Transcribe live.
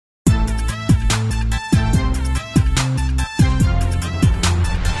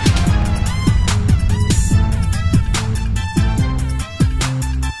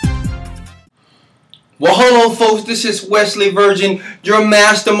Hello folks, this is Wesley Virgin, your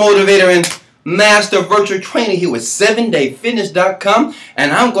master motivator and master virtual trainer here with 7dayfitness.com,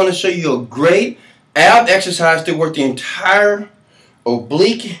 and I'm going to show you a great ab exercise to work the entire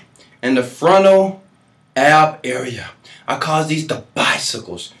oblique and the frontal ab area. I call these the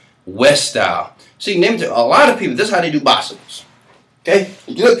bicycles, West style. See, name it, a lot of people, this is how they do bicycles. Okay,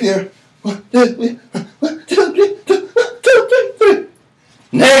 get up here. 1, 2, 3.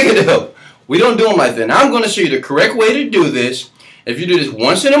 Negative. We don't do them like that. Now I'm going to show you the correct way to do this. If you do this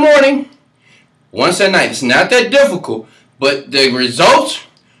once in the morning, once at night, it's not that difficult, but the results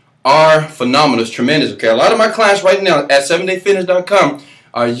are phenomenal. It's tremendous. Okay, a lot of my clients right now at 7dayfitness.com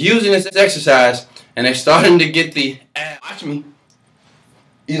are using this exercise, and they're starting to get the watch me.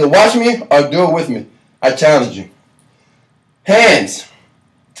 Either watch me or do it with me. I challenge you. Hands.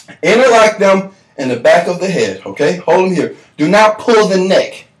 Interlock them in the back of the head. Okay, hold them here. Do not pull the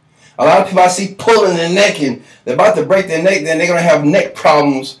neck. A lot of people I see pulling their neck and they're about to break their neck, then they're going to have neck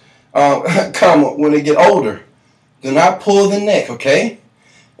problems come when they get older. Do not pull the neck, okay?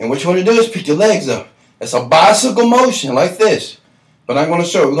 And what you want to do is pick your legs up. It's a bicycle motion like this. But I'm going to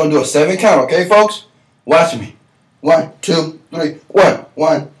show you. We're going to do a 7 count, okay, folks? Watch me. 1, 2, 3, 1.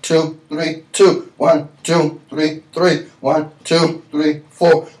 1, 2, 3, 2. 1, 2, 3, 3. 1, 2, 3,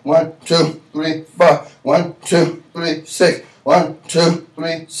 4. 1, 2, 3, 5. 1, 2, 3, 6. 1, 2,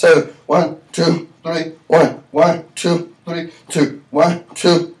 3, 7. 1, 2, 3, 1. 1, 2, 3, 2. 1,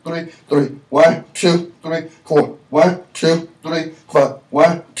 2, 3, 3. 1, 2, 3, 4. 1, 2, 3, 5.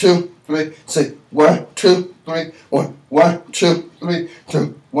 1, 2, 3, 6. 1, 2, 3, 1. 1, 2, 3,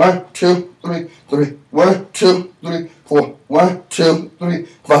 2. 1, 2, 3, 3. 1, 2, 3, 4. 1, 2, 3,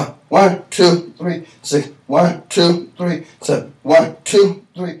 5. 1, 2, 3, 6. 1, 2, 3, 7. 1, 2,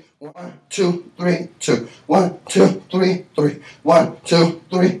 3, 1, 2, 3, 2. 1, 2, 3, 3. 1, 2,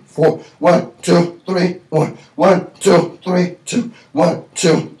 3, 4. 1, 2, 3, 1. 1, 2, 3, 2. 1,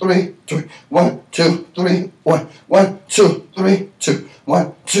 2, 3, 3. 1, 2, 3, 1. 1, 2, 3, 2.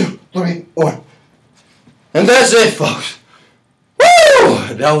 1, 2, 3, 1. And that's it, folks.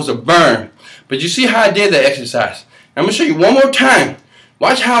 Woo! That was a burn. But you see how I did that exercise. I'm going to show you one more time.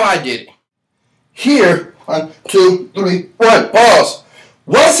 Watch how I did it. Here, 1, 2, 3, 1. Pause.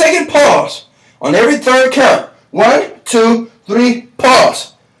 1 second pause on every third count. 1, 2, 3,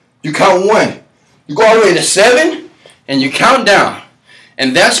 pause. You count 1. You go all the way to 7 and you count down.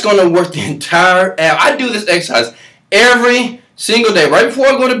 And that's going to work the entire ab. I do this exercise every single day. Right before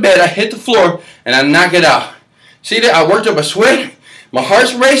I go to bed, I hit the floor and I knock it out. See that? I worked up a sweat. My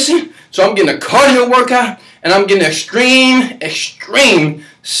heart's racing. So I'm getting a cardio workout and I'm getting extreme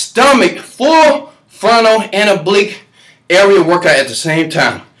stomach, full frontal and oblique area workout at the same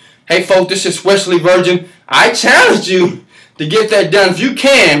time. Hey folks, this is Wesley Virgin. I challenge you to get that done. If you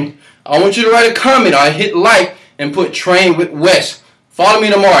can, I want you to write a comment or hit like and put train with Wes. Follow me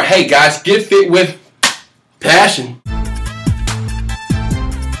tomorrow. Hey guys, get fit with passion.